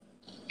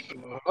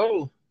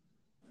Oh,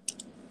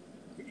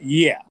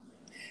 Yeah.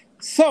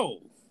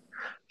 So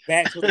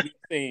back to what we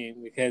were saying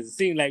because it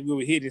seemed like we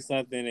were hitting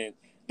something and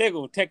there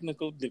go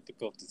technical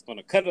difficulties going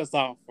to cut us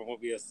off from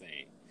what we are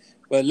saying.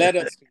 But let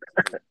us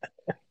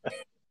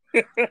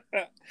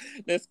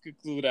let's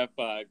conclude our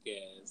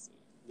podcast.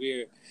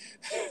 We're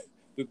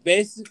we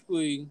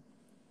basically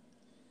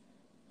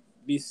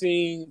be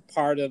seeing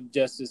part of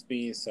justice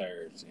being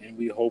served, and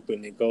we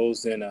hoping it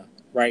goes in a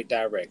right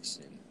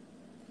direction.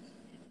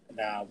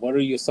 Now, what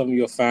are some of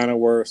your final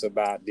words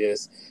about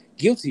this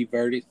guilty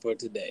verdict for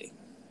today?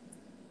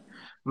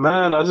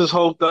 man, I just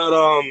hope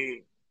that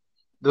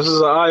this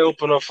is an eye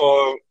opener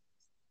for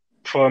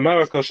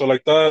America. So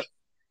like that,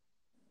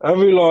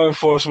 every law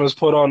enforcement is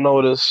put on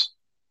notice,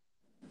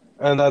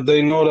 and that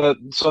they know that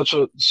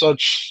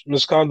such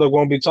misconduct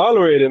won't be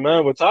tolerated.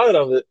 Man, we're tired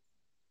of it,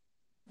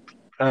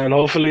 and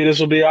hopefully this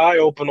will be an eye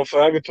opener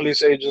for every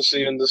police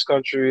agency in this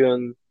country,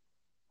 and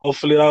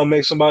hopefully that'll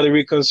make somebody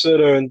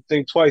reconsider and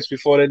think twice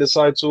before they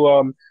decide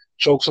to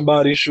choke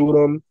somebody, shoot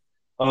them,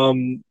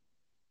 um,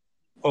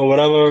 or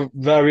whatever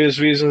various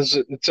reasons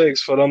it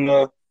takes for them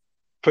to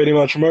pretty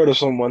much murder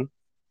someone.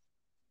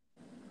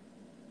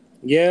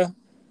 Yeah,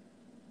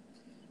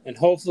 and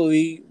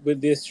hopefully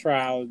with this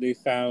trial, they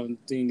found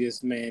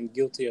this man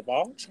guilty of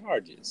all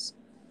charges.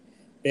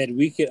 That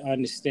we could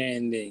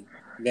understanding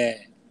that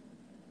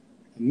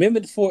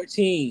Amendment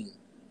 14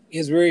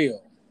 is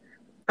real.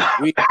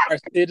 We are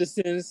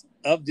citizens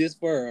of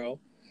this world,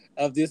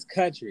 of this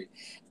country,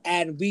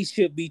 and we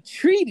should be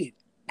treated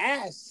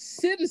as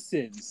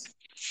citizens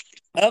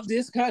of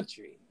this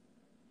country,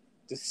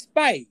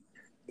 despite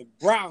the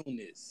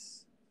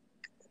brownness,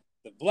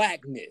 the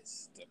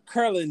blackness, the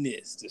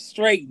curliness, the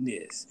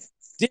straightness,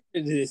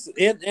 differentness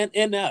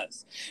in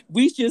us.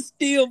 We should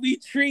still be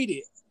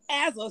treated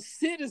as a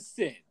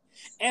citizen,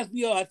 as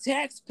we are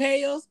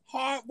taxpayers,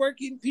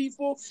 hardworking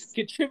people,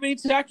 contributing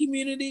to our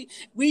community.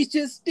 We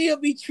should still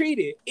be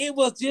treated. It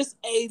was just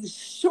a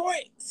short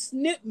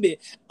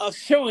snippet of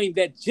showing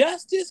that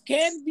justice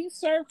can be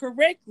served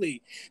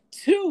correctly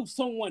to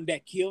someone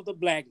that killed a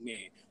black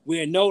man.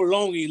 We're no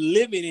longer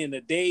living in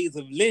the days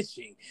of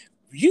lynching.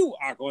 You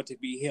are going to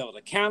be held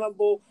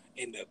accountable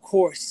in the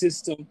court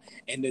system,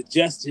 and the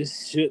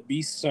justice should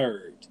be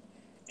served.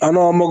 I And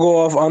know I'm gonna go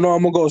off. I know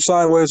I'm gonna go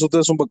sideways with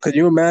this one, but could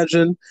you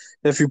imagine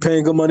if you're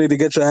paying good money to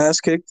get your ass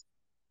kicked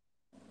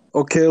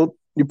or killed?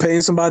 You're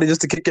paying somebody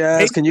just to kick your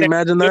ass. Can you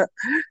imagine that?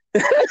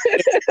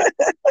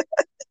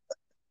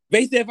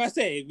 basically, if I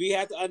say we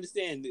have to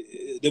understand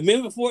the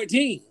Amendment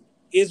 14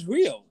 is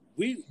real.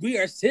 We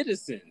are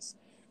citizens.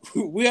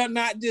 We are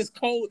not just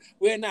cold.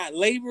 We're not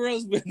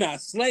laborers. We're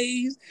not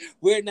slaves.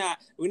 We're not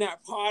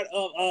part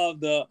of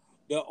the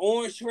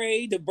orange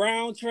trade, the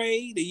brown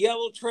trade, the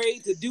yellow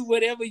trade to do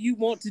whatever you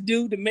want to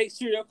do to make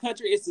sure your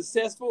country is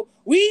successful.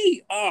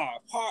 We are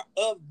part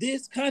of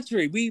this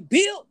country. We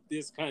built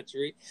this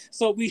country,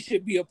 so we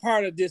should be a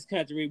part of this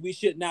country. We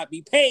should not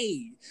be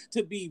paid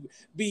to be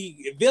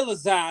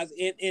villainized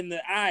in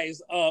the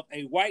eyes of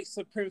a white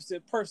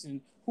supremacist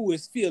person who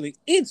is feeling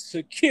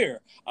insecure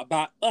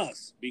about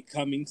us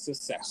becoming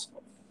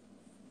successful.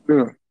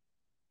 Yeah.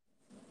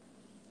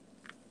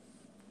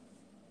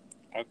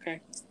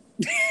 Okay.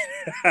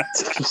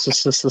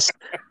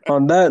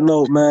 On that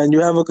note, man, you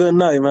have a good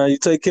night, man. You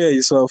take care of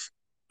yourself.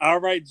 All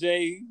right,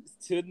 Jay.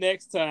 Till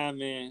next time,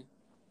 man.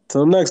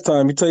 Till next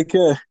time, you take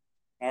care.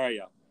 All right,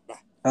 y'all. Bye.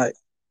 All right.